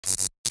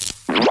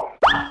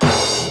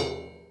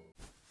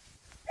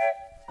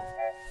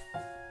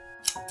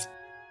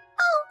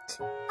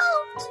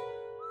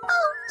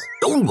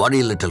Don't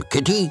worry, little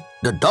kitty.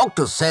 The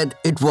doctor said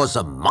it was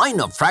a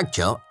minor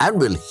fracture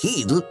and will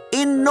heal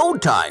in no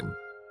time.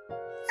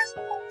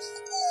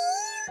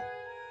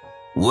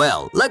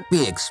 Well, let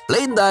me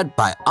explain that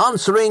by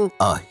answering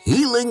a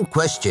healing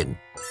question.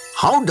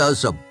 How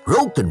does a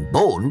broken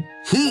bone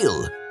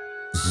heal?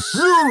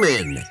 Zoom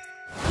in.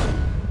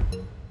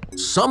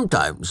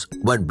 Sometimes,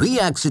 when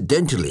we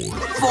accidentally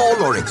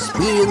fall or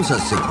experience a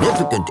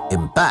significant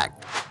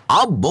impact,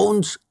 our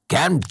bones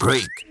can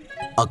break,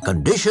 a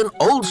condition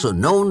also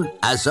known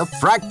as a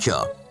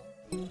fracture.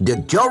 The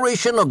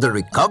duration of the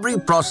recovery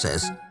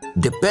process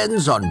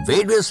depends on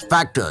various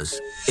factors,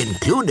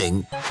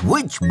 including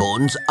which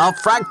bones are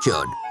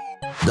fractured,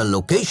 the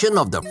location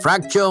of the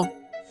fracture,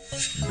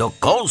 the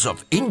cause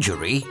of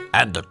injury,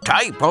 and the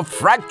type of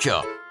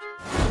fracture.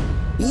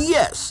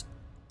 Yes,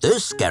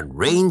 this can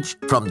range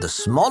from the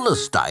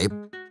smallest type,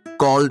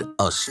 called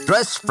a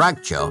stress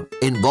fracture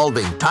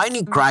involving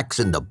tiny cracks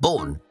in the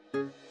bone,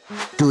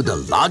 to the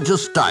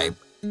largest type,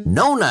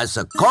 known as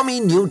a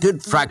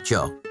comminuted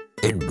fracture,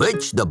 in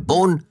which the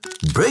bone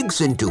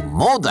breaks into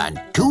more than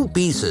 2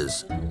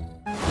 pieces.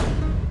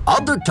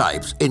 Other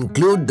types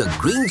include the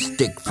green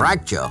stick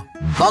fracture,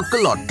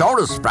 buckle or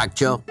torus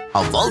fracture,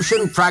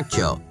 avulsion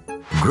fracture,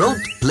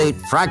 growth plate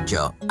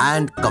fracture,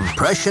 and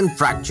compression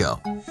fracture.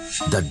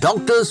 The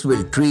doctors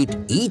will treat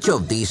each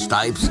of these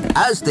types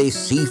as they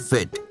see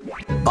fit.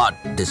 But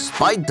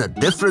despite the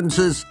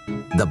differences,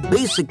 the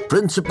basic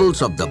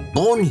principles of the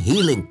bone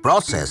healing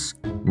process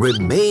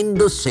remain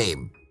the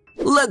same.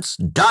 Let's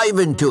dive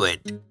into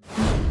it.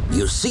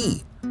 You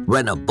see,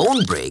 when a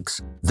bone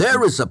breaks,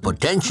 there is a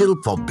potential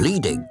for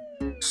bleeding.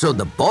 So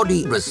the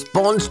body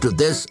responds to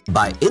this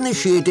by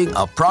initiating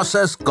a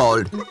process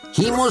called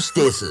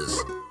hemostasis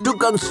to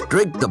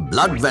constrict the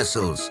blood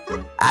vessels,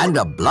 and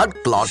a blood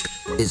clot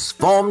is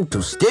formed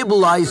to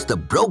stabilize the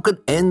broken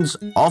ends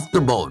of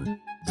the bone.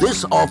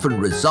 This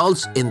often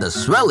results in the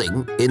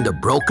swelling in the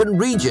broken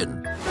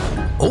region.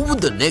 Over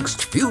the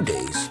next few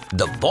days,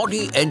 the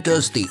body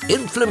enters the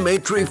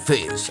inflammatory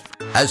phase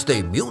as the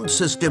immune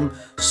system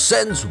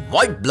sends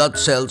white blood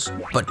cells,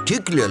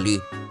 particularly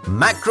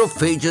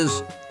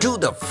macrophages, to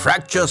the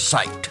fracture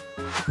site.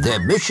 Their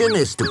mission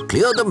is to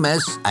clear the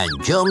mess and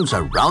germs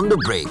around the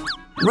break,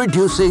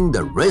 reducing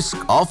the risk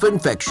of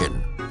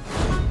infection.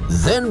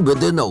 Then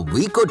within a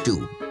week or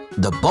two,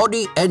 the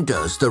body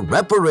enters the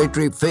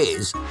respiratory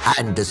phase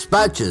and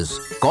dispatches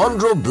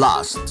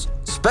chondroblasts,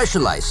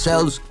 specialized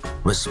cells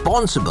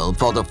responsible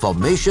for the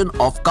formation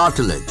of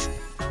cartilage.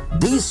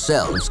 These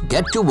cells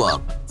get to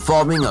work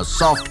forming a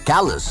soft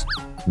callus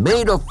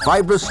made of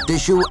fibrous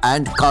tissue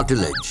and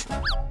cartilage.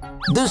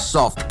 This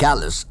soft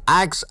callus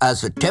acts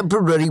as a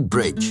temporary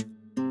bridge,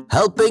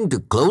 helping to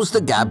close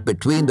the gap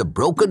between the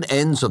broken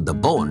ends of the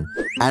bone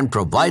and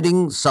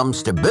providing some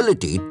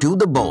stability to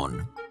the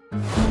bone.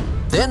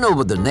 Then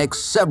over the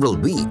next several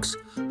weeks,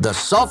 the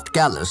soft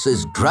callus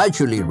is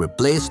gradually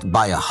replaced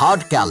by a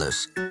hard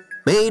callus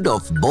made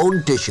of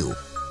bone tissue.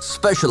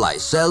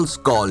 Specialized cells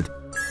called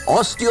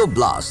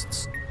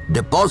osteoblasts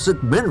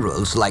deposit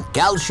minerals like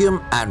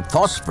calcium and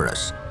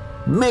phosphorus,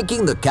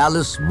 making the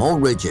callus more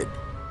rigid.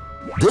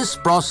 This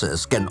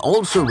process can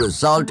also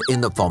result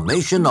in the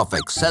formation of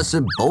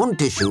excessive bone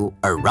tissue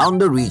around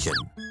the region.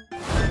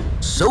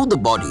 So the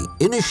body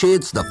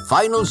initiates the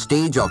final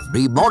stage of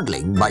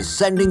remodeling by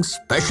sending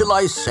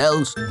specialized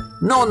cells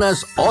known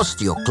as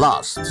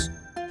osteoclasts,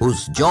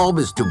 whose job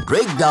is to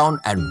break down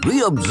and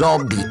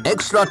reabsorb the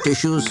extra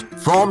tissues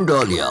formed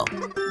earlier.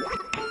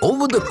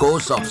 Over the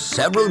course of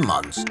several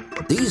months,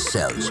 these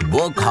cells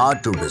work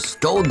hard to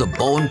restore the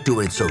bone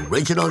to its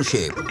original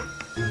shape.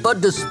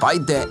 But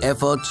despite their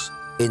efforts,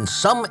 in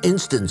some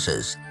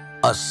instances,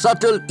 a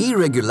subtle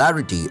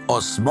irregularity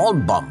or small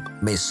bump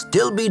may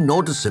still be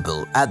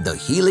noticeable at the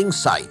healing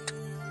site.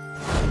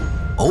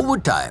 Over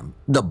time,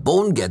 the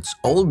bone gets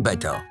all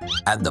better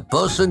and the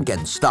person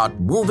can start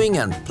moving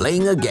and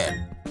playing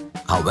again.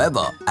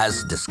 However,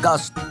 as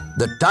discussed,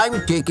 the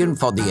time taken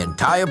for the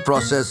entire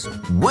process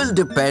will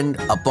depend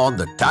upon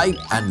the type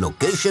and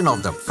location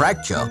of the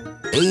fracture,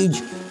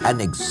 age,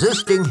 and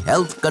existing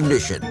health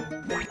condition.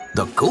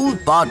 The cool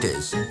part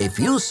is, if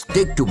you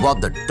stick to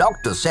what the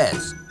doctor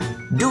says,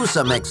 do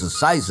some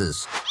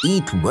exercises,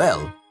 eat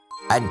well,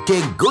 and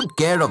take good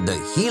care of the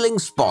healing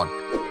spot,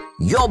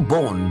 your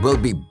bone will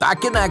be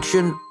back in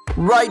action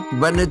right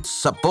when it's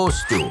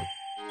supposed to.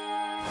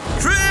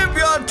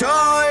 Trivia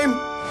time!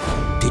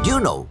 Did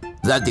you know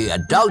that the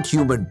adult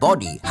human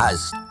body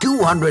has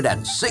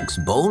 206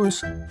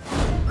 bones?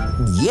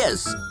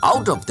 Yes,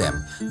 out of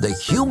them, the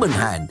human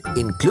hand,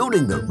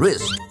 including the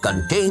wrist,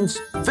 contains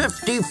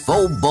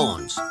 54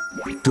 bones.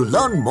 To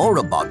learn more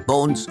about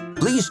bones,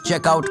 please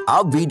check out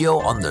our video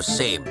on the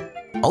same.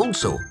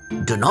 Also,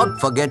 do not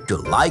forget to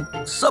like,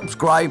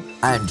 subscribe,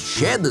 and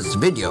share this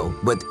video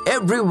with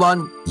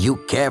everyone you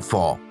care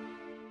for.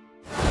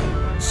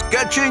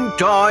 Sketching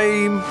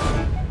time!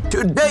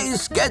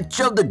 Today's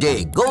sketch of the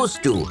day goes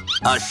to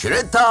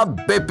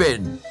Ashrita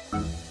Bipin.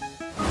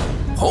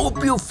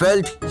 Hope you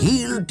felt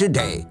healed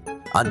today.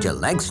 Until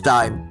next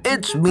time,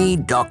 it's me,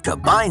 Dr.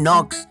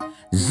 Binocs,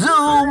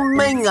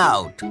 Zooming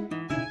out.